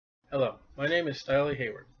Hello, my name is Stylie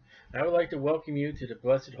Hayward, and I would like to welcome you to the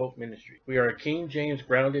Blessed Hope Ministry. We are a King James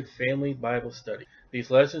grounded family Bible study. These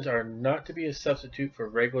lessons are not to be a substitute for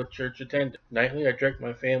regular church attendance. Nightly, I direct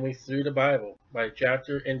my family through the Bible by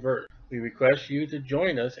chapter and verse. We request you to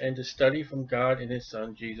join us and to study from God and His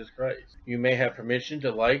Son, Jesus Christ. You may have permission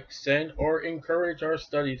to like, send, or encourage our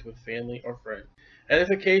studies with family or friends.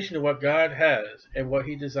 Edification of what God has and what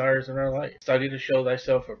He desires in our life. Study to show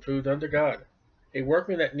thyself approved unto God, a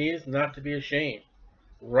workman that needeth not to be ashamed,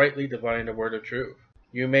 rightly dividing the word of truth.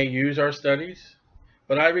 You may use our studies,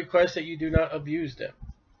 but I request that you do not abuse them.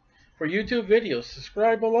 For YouTube videos,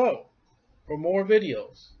 subscribe below for more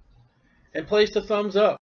videos, and place the thumbs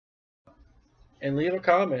up, and leave a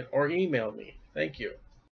comment or email me. Thank you.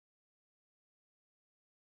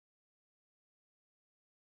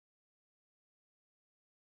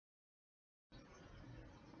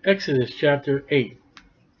 Exodus chapter 8.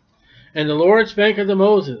 And the Lord spake unto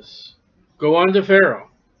Moses, Go unto Pharaoh.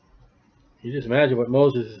 You just imagine what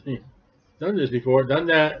Moses has done this before, done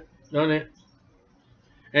that, done it.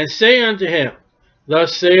 And say unto him,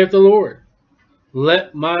 Thus saith the Lord,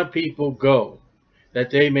 Let my people go, that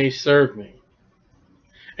they may serve me.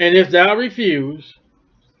 And if thou refuse,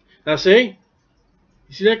 now see,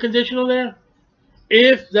 you see that conditional there?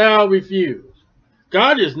 If thou refuse.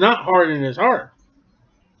 God is not hard in his heart.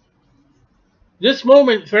 This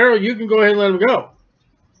moment, Pharaoh, you can go ahead and let them go.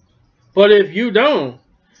 But if you don't,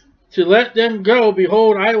 to let them go,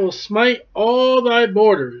 behold, I will smite all thy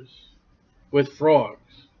borders with frogs.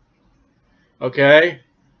 Okay?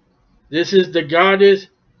 This is the goddess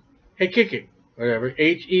Hekiki, whatever,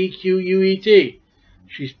 Hequet.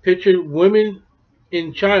 She's pictured women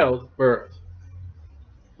in childbirth.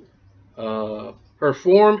 Her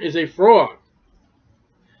form is a frog.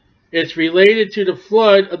 It's related to the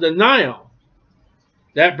flood of the Nile.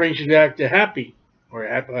 That brings you back to Happy, or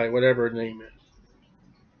Happy, whatever her name is.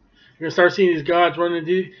 You're going to start seeing these gods running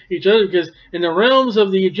into each other, because in the realms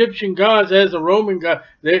of the Egyptian gods, as the Roman god,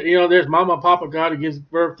 there's Mama Papa God who gives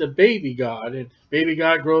birth to baby God, and baby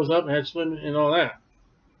God grows up and has swimming and all that.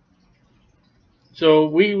 So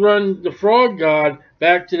we run the frog god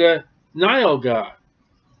back to the Nile god.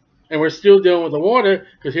 And we're still dealing with the water,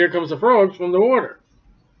 because here comes the frogs from the water.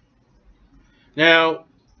 Now,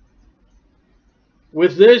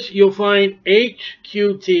 with this, you'll find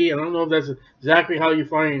HQT. I don't know if that's exactly how you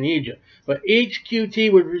find it in Egypt. But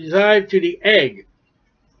HQT would reside to the egg.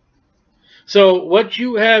 So what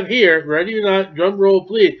you have here, ready or not, drum roll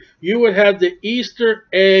please, you would have the Easter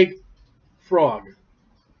egg frog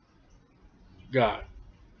god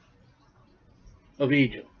of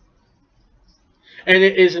Egypt. And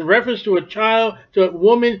it is in reference to a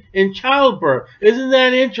woman in childbirth. Isn't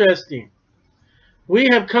that interesting? We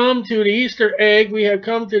have come to the Easter egg, we have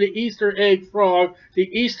come to the Easter egg frog, the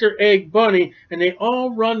Easter egg bunny, and they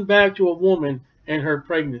all run back to a woman and her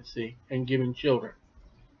pregnancy and giving children.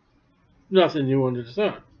 Nothing new under the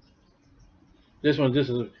sun. This is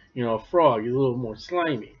a frog, he's a little more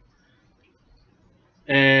slimy.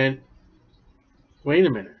 And wait a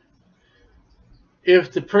minute.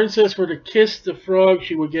 If the princess were to kiss the frog,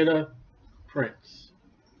 she would get a prince.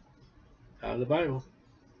 Out of the Bible.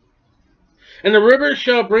 And the rivers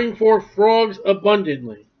shall bring forth frogs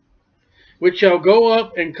abundantly, which shall go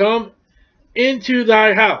up and come into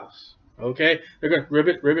thy house. Okay? They're going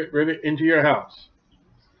to rivet into your house.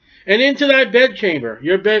 And into thy bedchamber,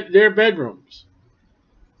 their bedrooms.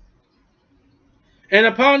 And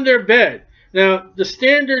upon their bed. Now, the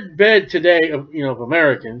standard bed today of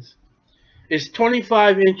Americans is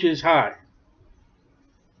 25 inches high.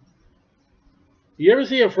 You ever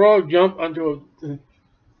see a frog jump onto a...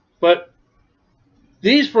 But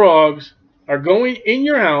these frogs are going in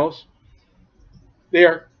your house. They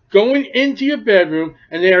are going into your bedroom,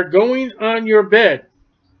 and they are going on your bed.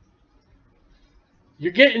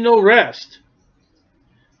 You're getting no rest.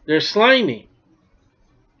 They're slimy.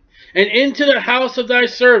 And into the house of thy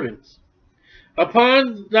servants,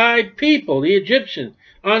 upon thy people, the Egyptians,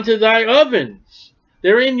 onto thy ovens.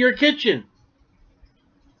 They're in your kitchen.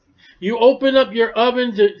 You open up your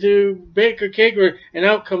oven to bake a cake, and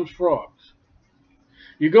out comes frogs.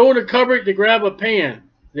 You go in the cupboard to grab a pan.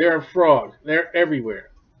 There are frogs. They're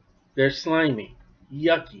everywhere. They're slimy,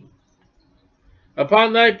 yucky.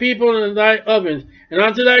 Upon thy people and thy ovens, and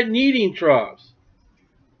onto thy kneading troughs.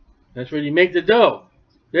 That's where you make the dough.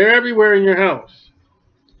 They're everywhere in your house.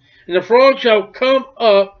 And the frog shall come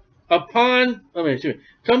up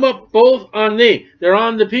come up both on thee. They're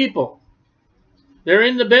on the people. They're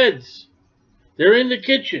in the beds. They're in the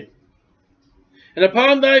kitchen. And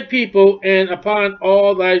upon thy people and upon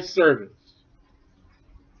all thy servants.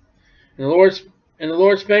 And the Lord, And the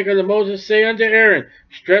Lord spake unto Moses, say unto Aaron,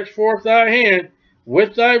 stretch forth thy hand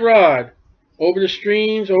with thy rod over the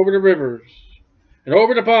streams, over the rivers, and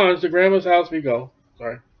over the ponds. To grandma's house we go.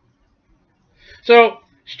 Sorry. So,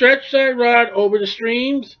 stretch thy rod over the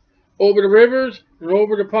streams, over the rivers, and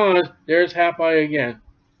over the ponds. There's Happai again,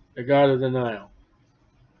 the god of the Nile.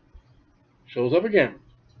 Shows up again.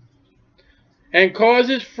 And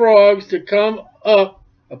causes frogs to come up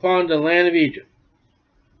upon the land of Egypt.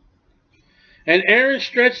 And Aaron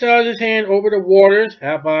stretched out his hand over the waters,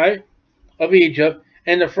 Happai, of Egypt,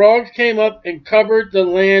 and the frogs came up and covered the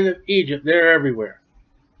land of Egypt. They're everywhere.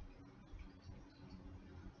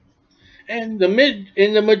 And the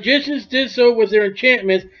magicians did so with their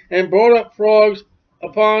enchantments and brought up frogs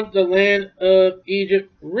upon the land of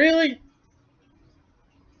Egypt. Really?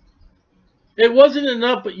 It wasn't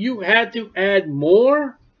enough, but you had to add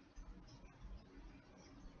more?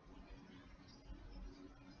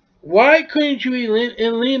 Why couldn't you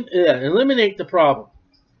eliminate the problem?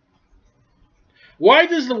 Why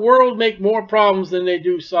does the world make more problems than they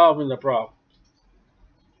do solving the problem?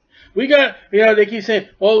 We got, they keep saying,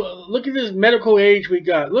 well, look at this medical age we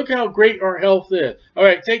got. Look how great our health is. All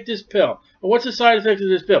right, take this pill. Well, what's the side effect of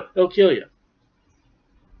this pill? It'll kill you.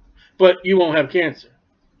 But you won't have cancer.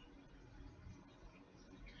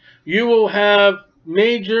 You will have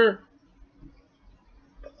major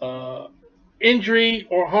injury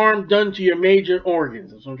or harm done to your major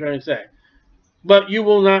organs. That's what I'm trying to say. But you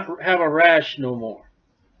will not have a rash no more.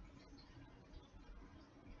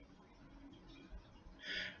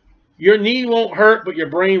 Your knee won't hurt, but your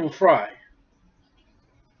brain will fry.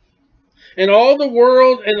 And all the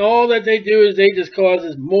world and all that they do is they just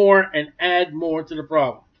causes more and add more to the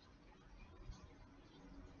problem.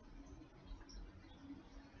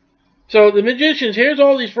 So the magicians, here's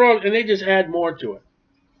all these frogs, and they just add more to it.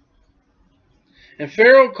 And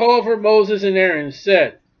Pharaoh called for Moses and Aaron and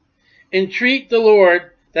said, entreat the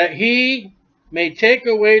Lord that he may take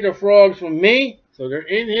away the frogs from me. So they're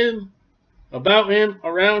in him, about him,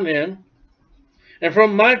 around him, and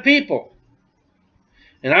from my people.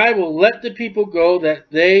 And I will let the people go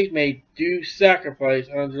that they may do sacrifice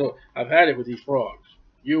unto the Lord. I've had it with these frogs.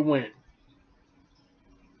 You win.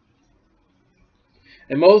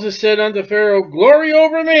 And Moses said unto Pharaoh, glory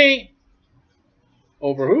over me.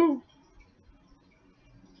 Over who?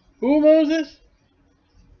 Who, Moses?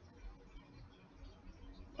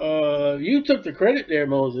 You took the credit there,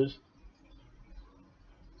 Moses.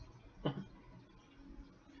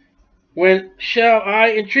 When shall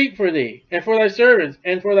I entreat for thee, and for thy servants,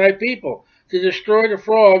 and for thy people, to destroy the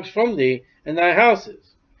frogs from thee and thy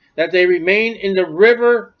houses, that they remain in the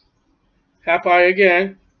river, Happai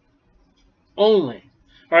again, only?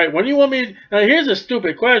 All right, when do you want me... Now, here's a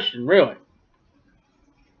stupid question, really.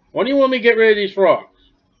 When do you want me to get rid of these frogs?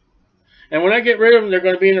 And when I get rid of them, they're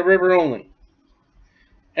going to be in the river only.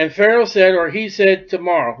 And Pharaoh said, or he said,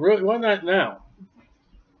 tomorrow. Really? Why not now?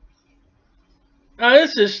 Now,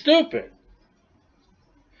 this is stupid.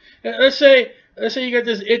 Let's say you got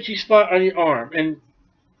this itchy spot on your arm, and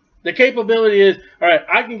the capability is, all right,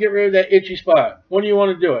 I can get rid of that itchy spot. When do you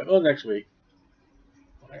want to do it? Well, next week.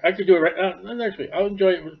 I could do it right now, next week. I'll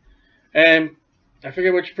enjoy it. And I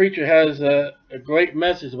forget which preacher has a great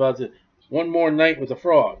message about this. One more night with the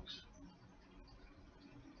frogs.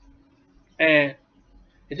 And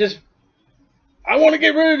it just, I want to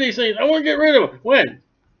get rid of these things. I want to get rid of them. When?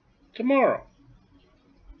 Tomorrow.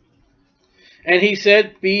 And he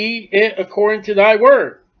said, be it according to thy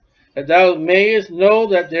word, that thou mayest know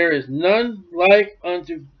that there is none like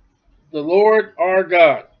unto the Lord our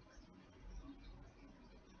God.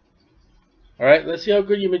 All right, let's see how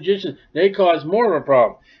good you magicians, they cause more of a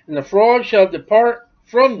problem. And the frogs shall depart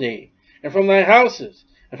from thee, and from thy houses,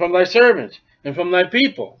 and from thy servants, and from thy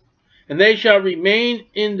people, and they shall remain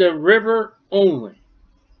in the river only.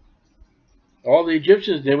 All the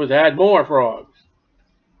Egyptians did was add more frogs.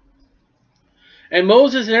 And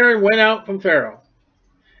Moses and Aaron went out from Pharaoh.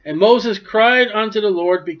 And Moses cried unto the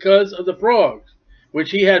Lord because of the frogs,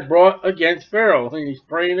 which he had brought against Pharaoh. And he's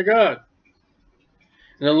praying to God.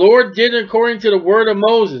 And the Lord did according to the word of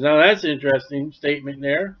Moses. Now that's an interesting statement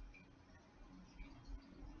there.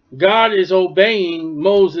 God is obeying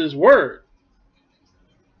Moses' word.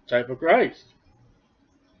 Type of Christ.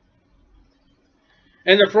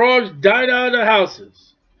 And the frogs died out of the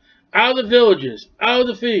houses, out of the villages, out of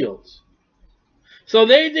the fields. So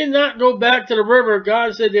they did not go back to the river.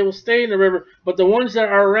 God said they will stay in the river. But the ones that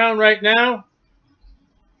are around right now,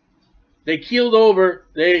 they keeled over,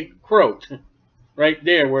 they croaked right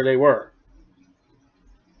there where they were.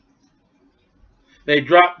 They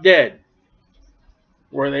dropped dead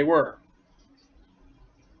where they were.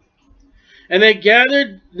 And they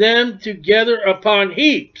gathered them together upon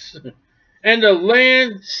heaps, and the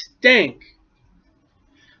land stank.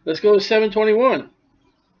 Let's go to 7:21.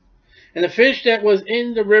 And the fish that was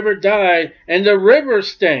in the river died, and the river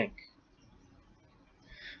stank.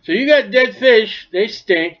 So you got dead fish, they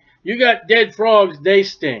stink. You got dead frogs, they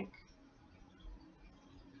stink.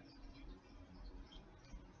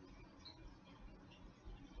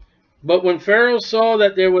 But when Pharaoh saw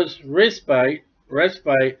that there was respite,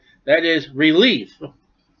 that is relief.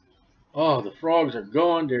 Oh, the frogs are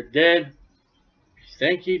gone, they're dead.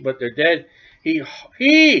 Stinky, but they're dead.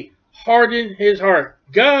 He hardened his heart.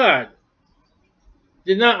 God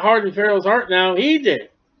did not harden Pharaoh's heart now, he did.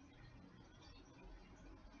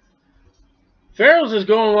 Pharaoh's just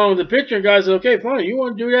going along with the picture, and God said, okay, fine, you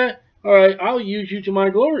want to do that? All right, I'll use you to my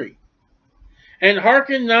glory. And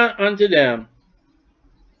hearken not unto them,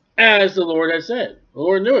 as the Lord had said. The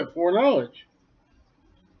Lord knew it, foreknowledge.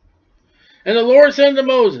 And the Lord said unto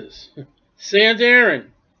Moses, say unto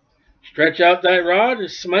Aaron, stretch out thy rod and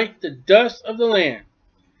smite the dust of the land.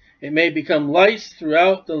 It may become lice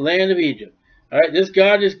throughout the land of Egypt. All right, this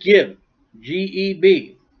God is Gib,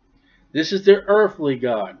 G-E-B. This is the earthly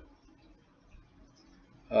God.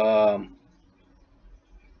 I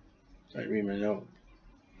read my note.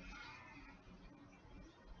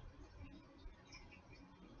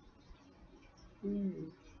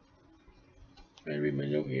 I read my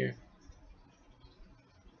note here.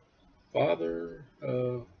 Father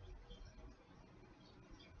of...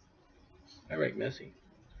 I write messy.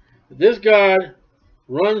 This God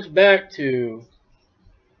runs back to...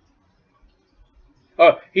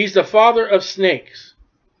 Oh, he's the father of snakes.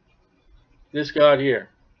 This God here.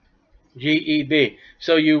 G-E-B.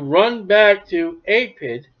 So you run back to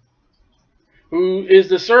Apid, who is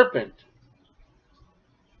the serpent.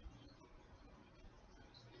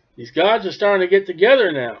 These gods are starting to get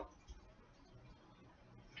together now.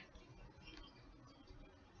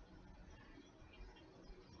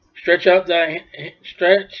 Stretch out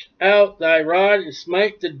thy rod and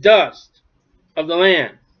smite the dust of the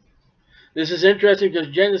land. This is interesting because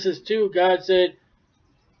Genesis 2, God said,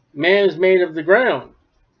 man is made of the ground.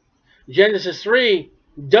 Genesis 3,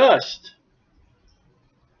 dust.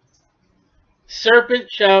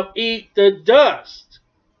 Serpent shall eat the dust.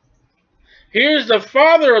 Here's the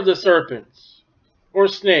father of the serpents, or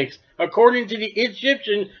snakes, according to the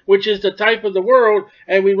Egyptian, which is the type of the world,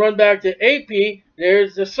 and we run back to AP,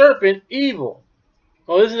 there's the serpent, evil.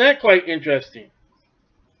 Well, isn't that quite interesting?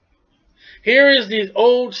 Here is the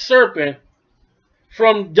old serpent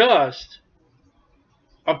from dust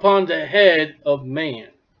upon the head of man.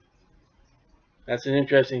 That's an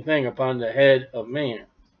interesting thing, upon the head of man.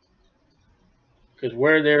 Because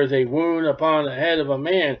where there is a wound upon the head of a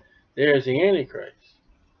man, there is the Antichrist.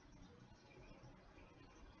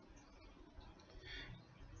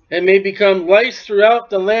 It may become lice throughout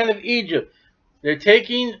the land of Egypt. They're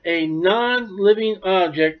taking a non-living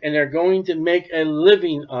object and they're going to make a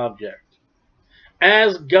living object.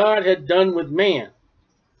 As God had done with man.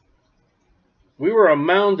 We were a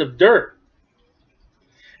mound of dirt.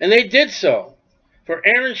 And they did so. For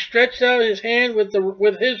Aaron stretched out his hand with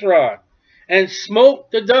his rod and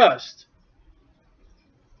smote the dust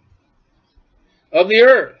of the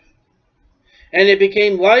earth. And it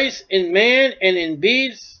became lice in man and in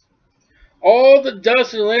beasts. All the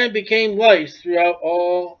dust of the land became lice throughout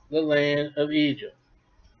all the land of Egypt.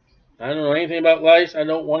 I don't know anything about lice. I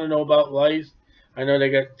don't want to know about lice. I know they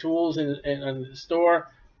got tools in the store,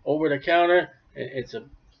 over the counter. It's a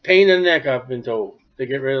pain in the neck, I've been told, to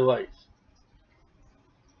get rid of lice.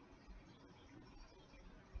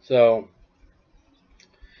 So,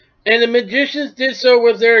 and the magicians did so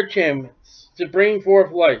with their enchantments to bring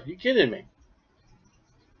forth life. You kidding me?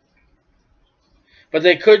 But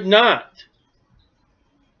they could not.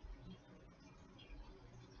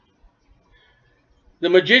 The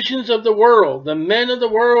magicians of the world, the men of the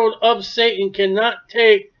world of Satan, cannot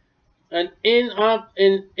take an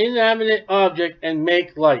inanimate object and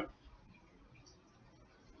make life.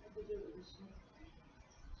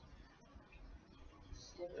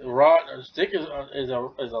 A stick is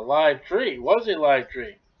a live tree. Was a live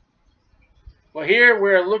tree. Well, here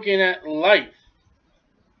we're looking at life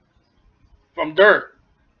from dirt.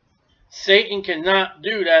 Satan cannot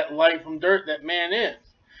do that life from dirt that man is.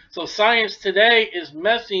 So science today is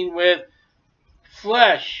messing with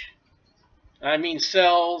flesh. I mean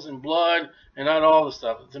cells and blood and not all the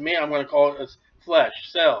stuff. To me, I'm going to call it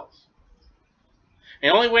flesh, cells.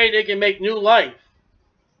 And the only way they can make new life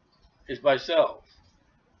is by cells.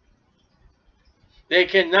 They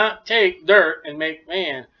cannot take dirt and make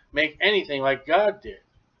anything like God did.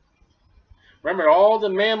 Remember, all the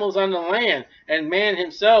mammals on the land and man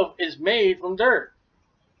himself is made from dirt.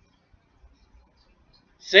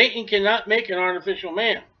 Satan cannot make an artificial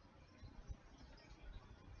man.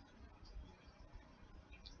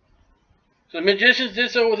 So the magicians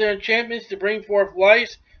did so with their enchantments to bring forth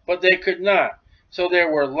lice, but they could not. So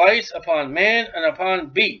there were lice upon man and upon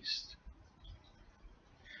beast.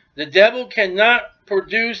 The devil cannot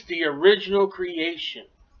produce the original creation.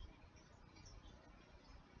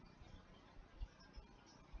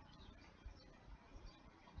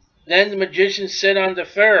 Then the magician said unto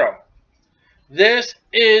Pharaoh, this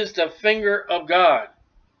is the finger of God.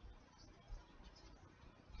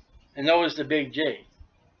 And notice the big J.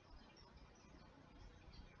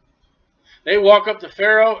 They walk up to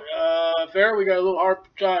Pharaoh. Pharaoh, we got a little hard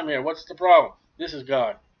time here. What's the problem? This is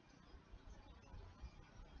God.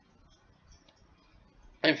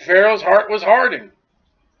 And Pharaoh's heart was hardened.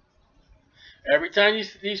 Every time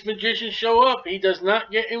these magicians show up, he does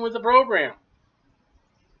not get in with the program.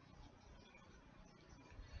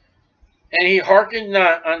 And he hearkened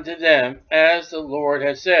not unto them, as the Lord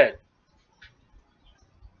had said.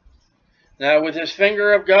 Now with his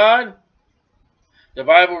finger of God, the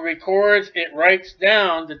Bible records, it writes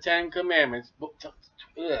down the 10 Commandments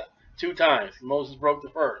 2 times. Moses broke the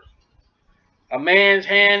first. A man's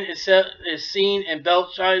hand is seen in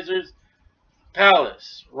Belshazzar's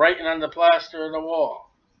palace, writing on the plaster of the wall.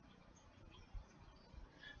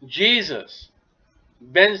 Jesus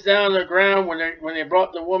bends down the ground when they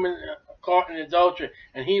brought the woman caught in adultery,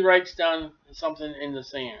 and he writes down something in the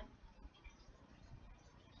sand.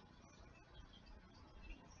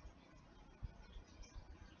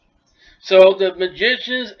 So the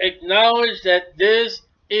magicians acknowledge that this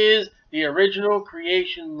is the original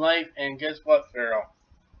creation life, and guess what, Pharaoh?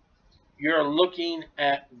 You're looking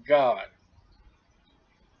at God.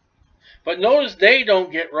 But notice they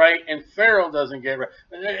don't get right, and Pharaoh doesn't get right.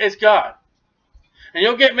 It's God. And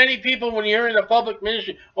you'll get many people when you're in the public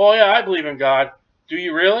ministry, oh yeah, I believe in God. Do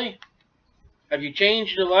you really? Have you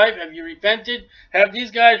changed your life? Have you repented? Have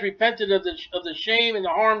these guys repented of the shame and the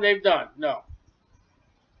harm they've done? No.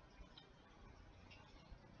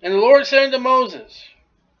 And the Lord said unto Moses,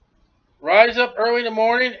 rise up early in the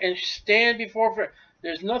morning and stand before Pharaoh.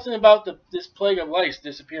 There's nothing about this plague of lice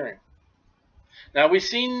disappearing. Now we've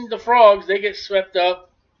seen the frogs, they get swept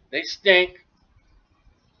up, they stink,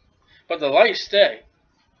 but the lice stay.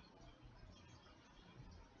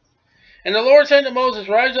 And the Lord said to Moses,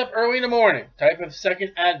 rise up early in the morning, type of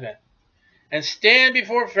second advent, and stand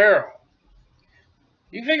before Pharaoh.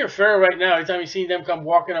 You figure Pharaoh right now, every time you see them come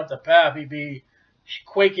walking up the path, he'd be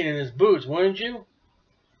quaking in his boots, wouldn't you?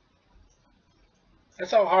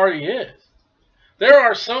 That's how hard he is. There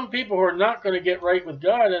are some people who are not going to get right with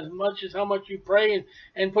God as much as how much you pray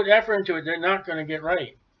and put effort into it. They're not going to get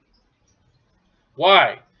right.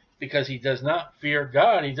 Why? Because he does not fear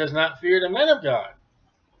God. He does not fear the men of God.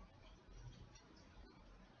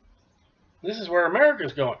 This is where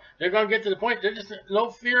America's going. They're going to get to the point there's just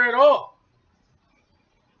no fear at all.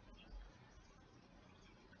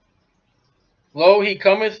 Lo, he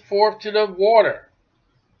cometh forth to the water.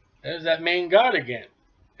 There's that main God again.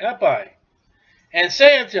 Epi. And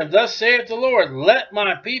say unto him, thus saith the Lord, let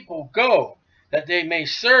my people go, that they may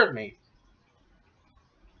serve me.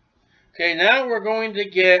 Okay, now we're going to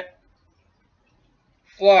get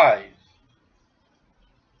flies.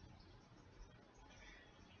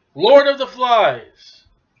 Lord of the flies,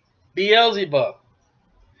 Beelzebub.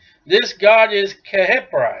 This God is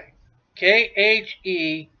Khepri,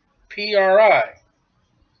 Khepri.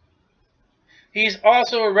 He's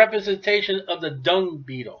also a representation of the dung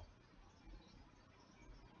beetle.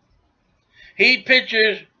 He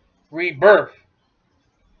pictures rebirth.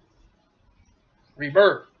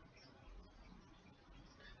 Rebirth.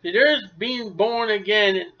 See, there's being born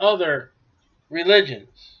again in other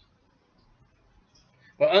religions.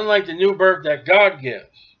 But unlike the new birth that God gives.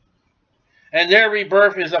 And their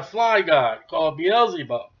rebirth is a fly god called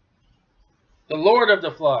Beelzebub, the Lord of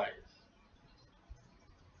the flies.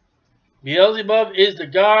 Beelzebub is the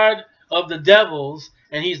god of the devils,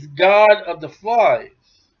 and he's the god of the flies.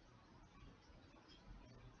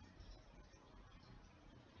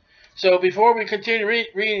 So before we continue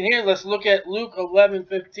reading here, let's look at Luke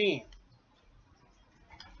 11:15.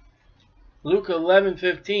 Luke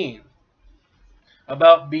 11:15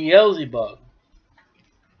 about Beelzebub.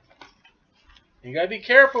 You gotta be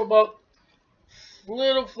careful about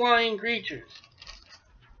little flying creatures.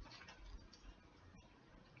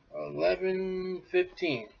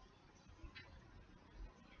 11:15.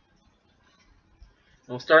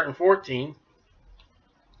 We'll start in 14.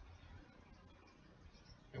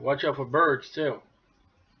 And watch out for birds too.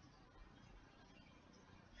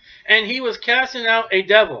 And he was casting out a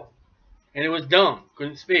devil, and it was dumb,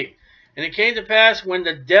 couldn't speak. And it came to pass when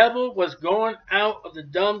the devil was going out of the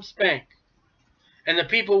dumb spake, and the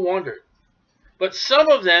people wondered. But some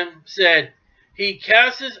of them said, he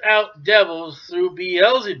casteth out devils through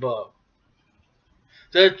Beelzebub,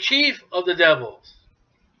 the chief of the devils.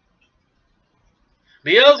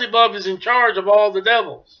 Beelzebub is in charge of all the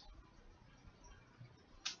devils.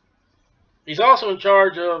 He's also in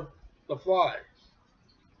charge of the flies.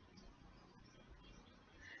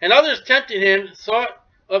 And others tempting him, sought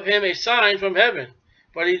of him a sign from heaven.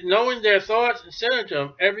 But he, knowing their thoughts, said unto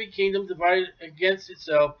him, every kingdom divided against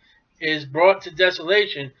itself is brought to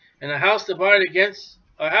desolation, and a house divided against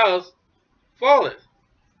a house falleth.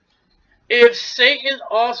 If Satan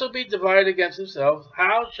also be divided against himself,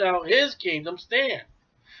 how shall his kingdom stand?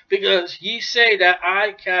 Because ye say that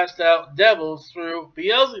I cast out devils through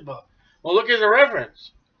Beelzebub. Well, look at the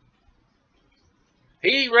reference.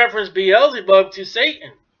 He referenced Beelzebub to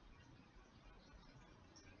Satan,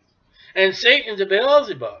 and Satan to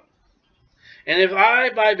Beelzebub. And if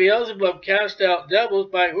I by Beelzebub cast out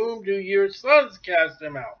devils, by whom do your sons cast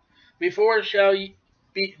them out? Therefore shall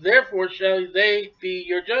they be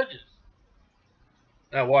your judges.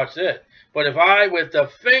 Now watch this. But if I with the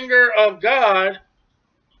finger of God,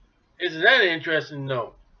 isn't that interesting?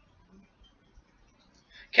 No.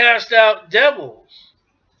 Cast out devils,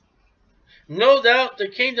 no doubt the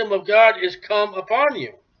kingdom of God is come upon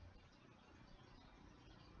you.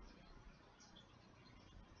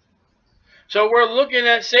 So we're looking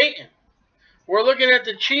at Satan. We're looking at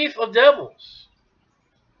the chief of devils.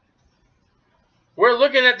 We're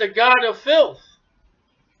looking at the god of filth.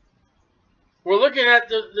 We're looking at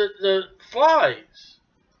the flies.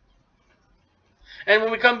 And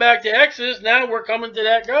when we come back to Exodus, now we're coming to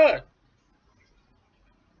that God.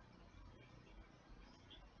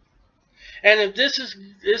 And if this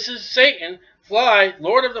is Satan, fly,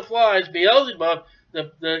 Lord of the flies, Beelzebub,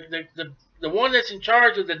 the one that's in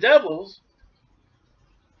charge of the devils,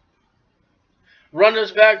 run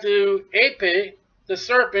us back to Ape, the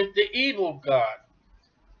serpent, the evil god,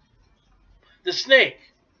 the snake.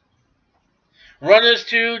 Run us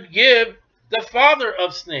to Gib, the father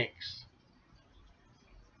of snakes,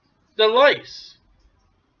 the lice.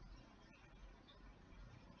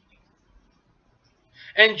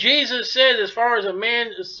 And Jesus said, as far as a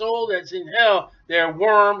man's soul that's in hell, their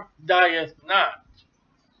worm dieth not.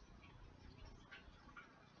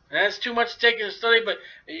 And that's too much to take in a study, but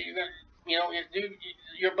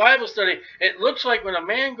your Bible study, it looks like when a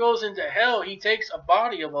man goes into hell, he takes a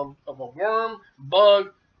body of a worm,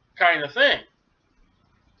 bug kind of thing.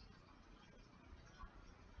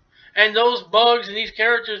 And those bugs and these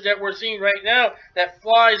characters that we're seeing right now, that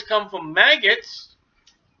flies come from maggots.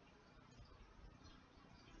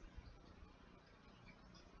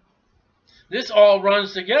 This all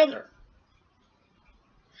runs together.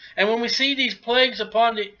 And when we see these plagues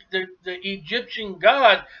upon the Egyptian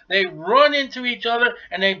god, they run into each other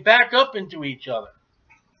and they back up into each other.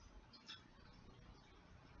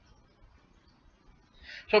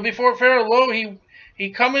 So before Pharaoh, lo, he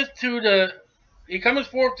cometh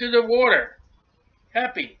forth to the water,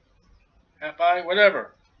 happy,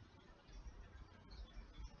 whatever.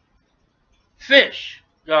 Fish,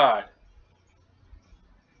 God.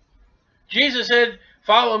 Jesus said,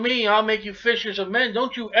 follow me, I'll make you fishers of men.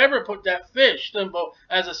 Don't you ever put that fish symbol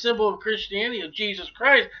as a symbol of Christianity, of Jesus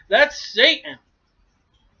Christ. That's Satan.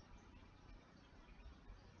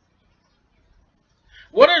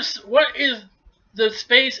 What is the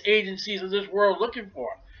space agencies of this world looking for?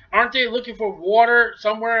 Aren't they looking for water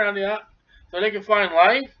somewhere on so they can find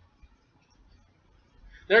life?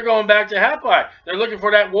 They're going back to Happai. They're looking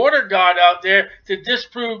for that water god out there to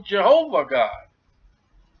disprove Jehovah God.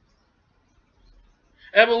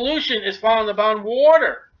 Evolution is founded upon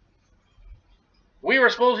water. We were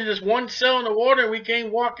supposed to be just one cell in the water, and we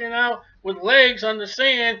came walking out with legs on the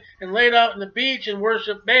sand and laid out on the beach and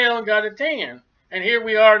worshiped Baal and got a tan. And here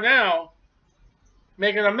we are now,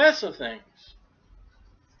 making a mess of things.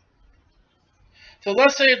 So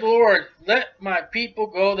thus saith the Lord, let my people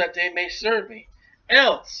go that they may serve me.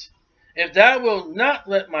 Else, if thou wilt not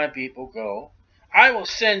let my people go, I will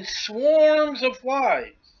send swarms of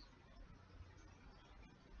flies.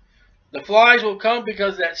 The flies will come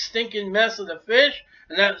because that stinking mess of the fish,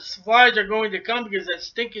 and that flies are going to come because that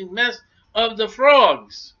stinking mess of the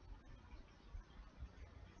frogs.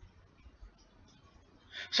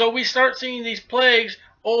 So we start seeing these plagues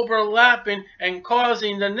overlapping and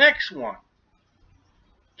causing the next one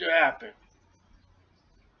to happen.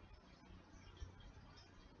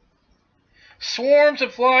 Swarms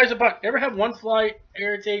of flies about. Ever have one fly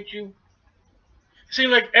irritate you?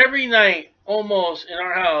 seems like every night, almost in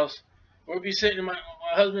our house, we'll be sitting, my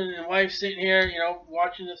husband and wife sitting here, you know,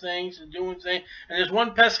 watching the things and doing things, and there's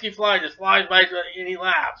one pesky fly that flies by and he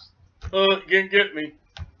laughs. Oh, you can't get me.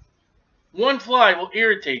 One fly will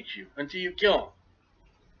irritate you until you kill him.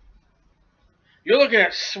 You're looking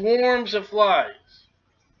at swarms of flies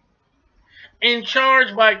in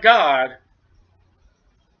charge by God.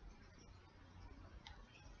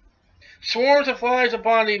 Swarms of flies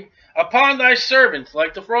upon thy servants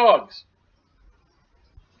like the frogs,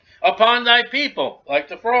 upon thy people like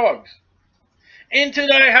the frogs, into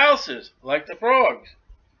thy houses like the frogs,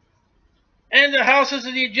 and the houses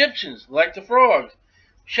of the Egyptians like the frogs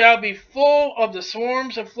shall be full of the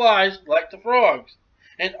swarms of flies like the frogs,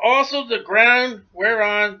 and also the ground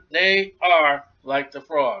whereon they are like the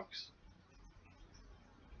frogs.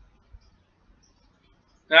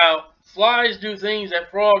 Now, flies do things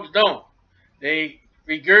that frogs don't. They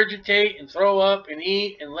regurgitate and throw up and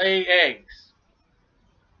eat and lay eggs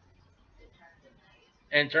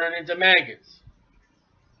and turn into maggots.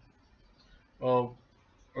 Well,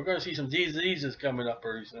 we're going to see some diseases coming up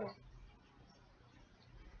pretty soon.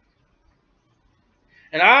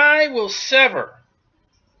 And I will sever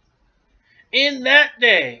in that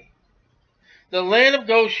day the land of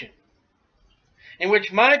Goshen, in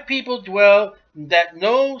which my people dwell, that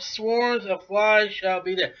no swarms of flies shall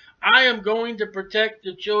be there. I am going to protect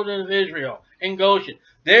the children of Israel in Goshen.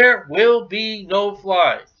 There will be no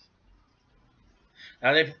flies.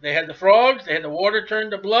 Now they had the frogs, they had the water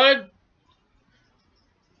turned to blood,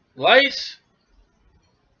 lice.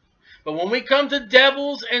 But when we come to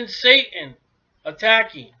devils and Satan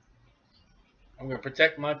attacking, I'm going to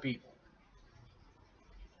protect my people.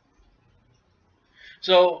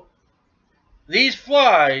 So these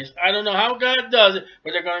flies, I don't know how God does it,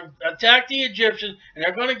 but they're going to attack the Egyptians, and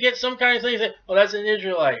they're going to get some kind of thing that, oh, that's an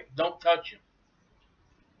Israelite. Don't touch him.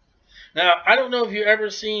 Now, I don't know if you've ever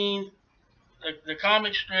seen the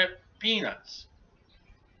comic strip Peanuts.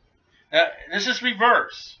 Now, this is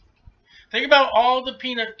reverse. Think about all the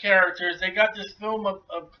Peanut characters. They got this film of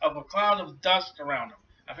a cloud of dust around them.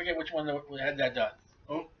 I forget which one had that done.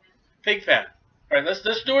 Oh, Pig Fan. All right,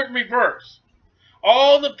 let's do it in reverse.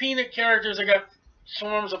 All the Peanut characters have got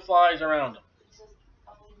swarms of flies around them. It says,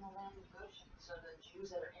 in the land of Goshen, so the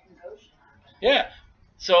Jews that are in Goshen are Yeah.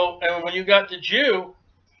 So, and when you got the Jew,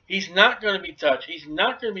 he's not going to be touched. He's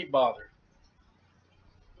not going to be bothered.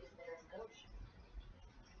 if they're in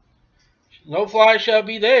Goshen. No fly shall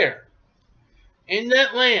be there. In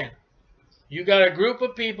that land, you got a group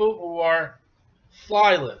of people who are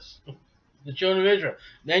flyless, the children of Israel.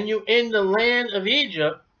 Then you, in the land of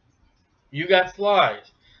Egypt, you got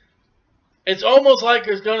flies. It's almost like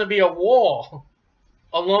there's going to be a wall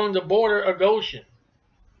along the border of Goshen.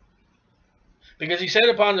 Because he said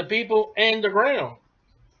upon the people and the ground.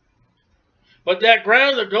 But that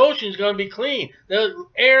ground of Goshen is going to be clean. The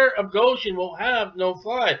air of Goshen will have no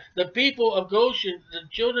flies. The people of Goshen, the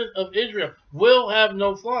children of Israel, will have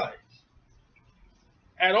no flies.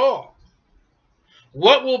 At all.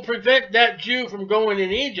 What will prevent that Jew from going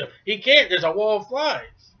in Egypt? He can't. There's a wall of flies.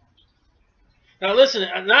 Now listen,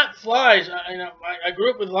 not flies. I grew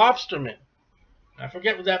up with lobstermen. I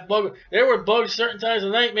forget what that bug was. There were bugs certain times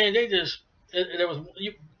of night, man. There was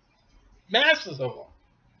masses of them.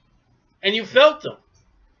 And you felt them.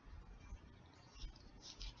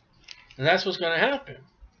 And that's what's going to happen.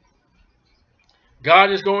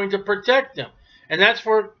 God is going to protect them. And that's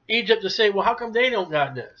for Egypt to say, well, how come they don't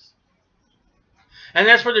got this? And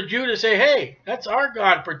that's for the Jew to say, hey, that's our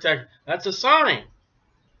God protect. That's a sign.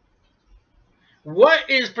 What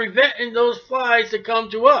is preventing those flies to come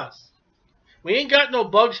to us? We ain't got no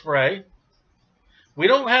bug spray. We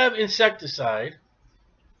don't have insecticide.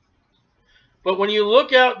 But when you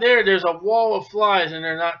look out there, there's a wall of flies and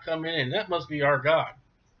they're not coming in. That must be our God.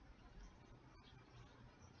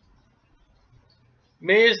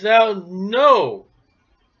 Mayest thou know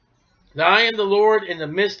that I am the Lord in the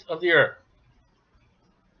midst of the earth.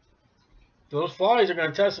 Those flies are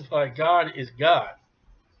going to testify God is God.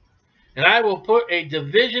 And I will put a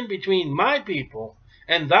division between my people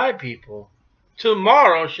and thy people.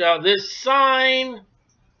 Tomorrow shall this sign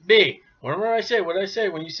be. Remember what I say?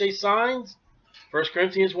 When you say signs, 1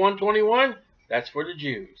 Corinthians 1:21, that's for the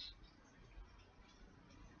Jews.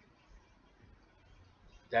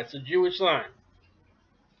 That's a Jewish sign.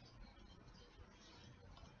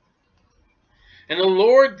 And the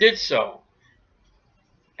Lord did so.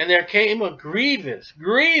 And there came a grievous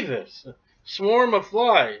swarm of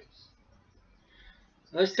flies.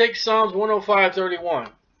 Let's take Psalms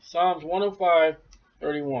 105:31. Psalms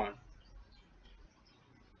 105:31.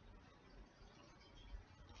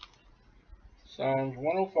 Psalms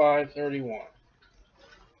 105:31.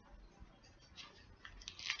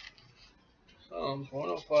 Psalms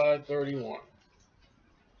 105:31.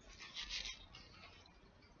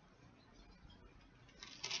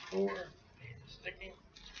 Sticking.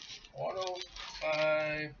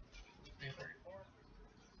 105.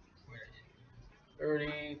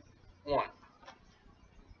 31.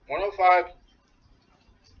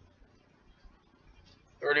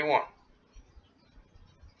 105:31.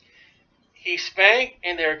 He spake,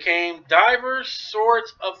 and there came divers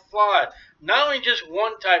sorts of flies. Not only just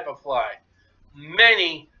one type of fly,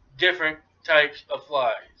 many different types of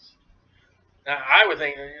flies. Now, I would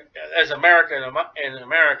think, as America in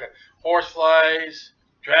America, horse flies,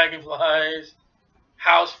 dragonflies,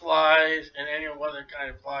 house flies, and any other kind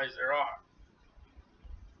of flies there are.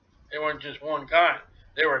 They weren't just one kind.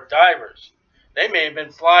 They were divers. They may have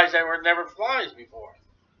been flies that were never flies before.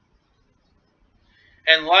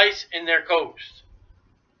 And lice in their coast.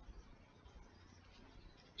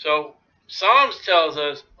 So Psalms tells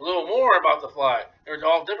us a little more about the fly. There's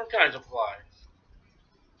all different kinds of flies.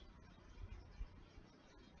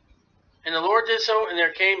 And the Lord did so, and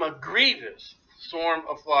there came a grievous swarm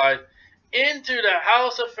of flies into the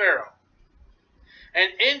house of Pharaoh,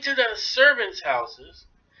 and into the servants' houses,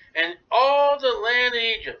 and all the land of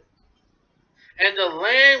Egypt. And the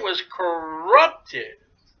land was corrupted.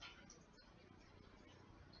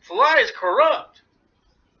 Flies corrupt.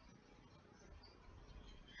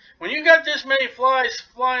 When you got this many flies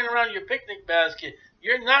flying around your picnic basket,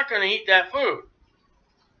 you're not going to eat that food.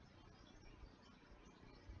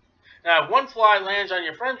 Now, if one fly lands on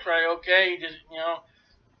your french fry, okay, you just,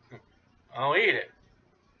 I'll eat it.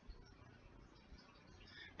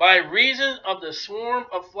 By reason of the swarm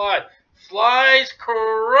of flies. Flies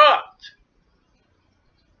corrupt.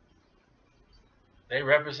 They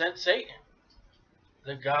represent Satan,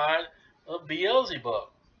 the god of Beelzebub.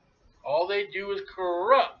 All they do is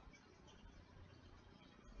corrupt.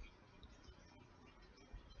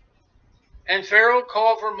 And Pharaoh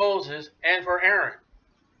called for Moses and for Aaron.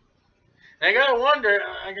 And I got to wonder,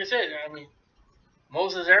 like I said,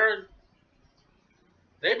 Moses, Aaron,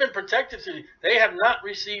 they've been protected. They have not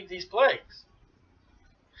received these plagues.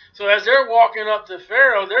 So as they're walking up to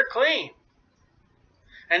Pharaoh, they're clean.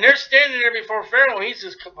 And they're standing there before Pharaoh, and he's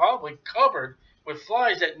just probably covered with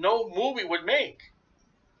flies that no movie would make.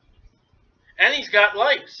 And he's got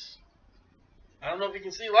lice. I don't know if you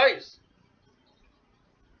can see lice.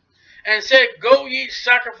 And said, go ye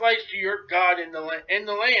sacrifice to your God in the land,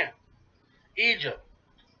 Egypt.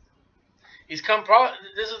 This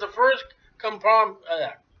is the first compromise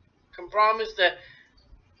that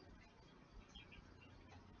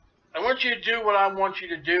I want you to do what I want you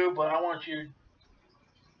to do, but I want you to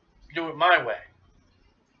do it my way.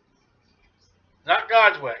 Not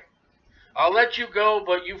God's way. I'll let you go,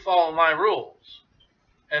 but you follow my rules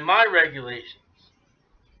and my regulations.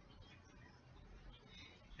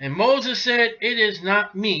 And Moses said, it is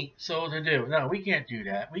not meet so to do. No, we can't do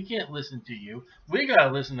that. We can't listen to you. We got to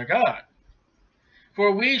listen to God.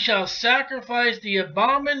 For we shall sacrifice the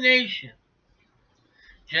abomination.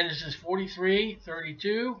 Genesis 43,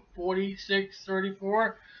 32, 46,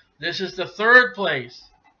 34. This is the third place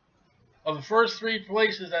of the first three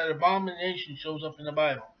places that abomination shows up in the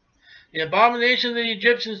Bible. The abomination of the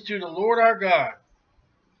Egyptians to the Lord our God.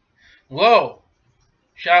 Lo,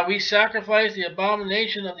 shall we sacrifice the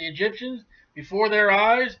abomination of the Egyptians before their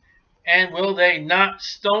eyes, and will they not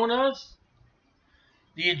stone us?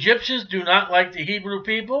 The Egyptians do not like the Hebrew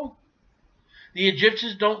people. The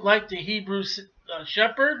Egyptians don't like the Hebrew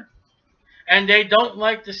shepherd. And they don't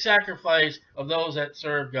like the sacrifice of those that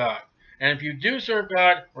serve God. And if you do serve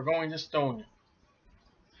God, we're going to stone you.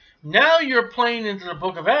 Now you're playing into the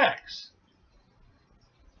book of Acts,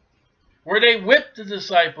 where they whipped the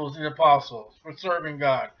disciples and apostles for serving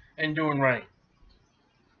God and doing right.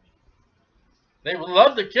 They would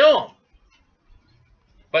love to kill them,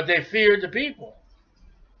 but they feared the people.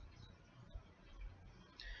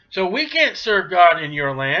 So we can't serve God in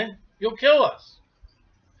your land. You'll kill us.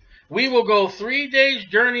 We will go 3 days'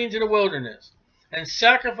 journey into the wilderness and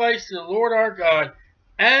sacrifice to the Lord our God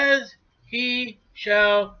as he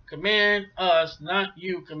shall command us, not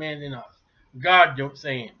you commanding us. God don't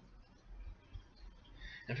say him.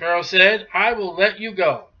 And Pharaoh said, I will let you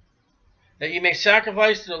go, that ye may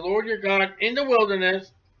sacrifice to the Lord your God in the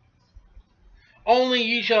wilderness. Only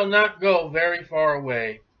ye shall not go very far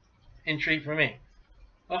away. Entreat for me.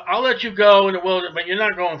 I'll let you go in the wilderness, but you're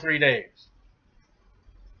not going 3 days.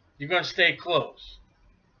 You're going to stay close.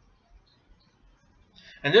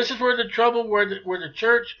 And this is where the trouble, where the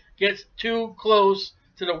church gets too close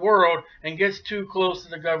to the world and gets too close to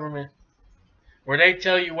the government. where they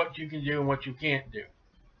tell you what you can do and what you can't do.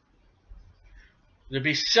 To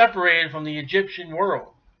be separated from the Egyptian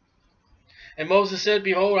world. And Moses said,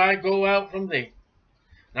 Behold, I go out from thee,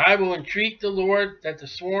 and I will entreat the Lord that the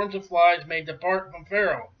swarms of flies may depart from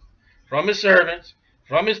Pharaoh, from his servants,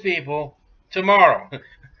 from his people, tomorrow.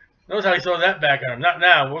 Notice how he throws that back at him. Not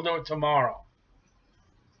now, we'll do it tomorrow.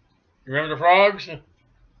 You remember the frogs?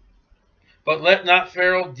 But let not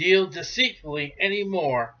Pharaoh deal deceitfully any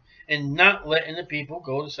more, and not letting the people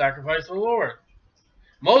go to sacrifice to the Lord.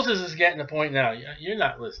 Moses is getting the point now. You're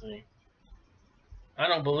not listening. I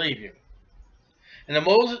don't believe you.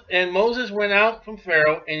 And Moses went out from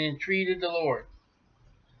Pharaoh and entreated the Lord.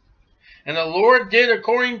 And the Lord did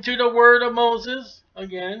according to the word of Moses.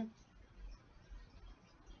 Again.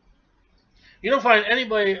 You don't find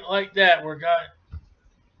anybody like that where God,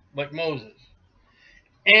 like Moses.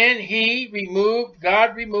 And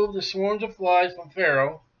God removed the swarms of flies from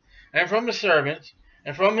Pharaoh and from the servants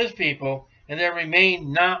and from his people, and there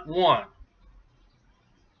remained not one.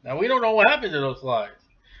 Now we don't know what happened to those flies.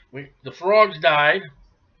 The frogs died.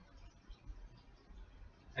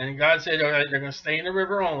 And God said, all right, they're going to stay in the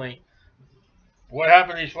river only. What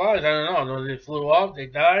happened to these flies? I don't know. They flew off, they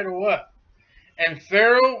died, or what? And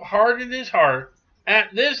Pharaoh hardened his heart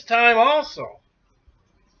at this time also.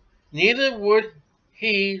 Neither would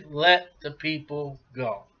he let the people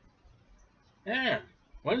go. Man,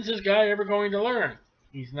 when is this guy ever going to learn?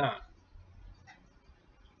 He's not.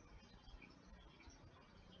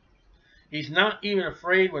 He's not even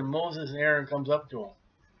afraid when Moses and Aaron comes up to him.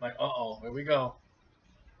 Like, uh-oh, here we go.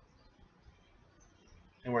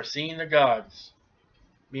 And we're seeing the gods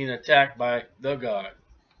being attacked by the God.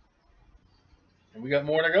 And we got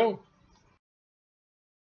more to go.